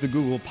iTunes, the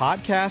Google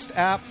Podcast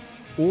app,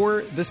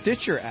 or the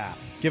Stitcher app.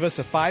 Give us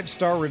a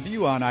 5-star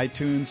review on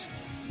iTunes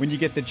when you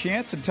get the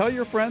chance, and tell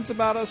your friends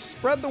about us.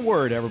 Spread the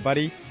word,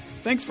 everybody.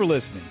 Thanks for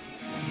listening.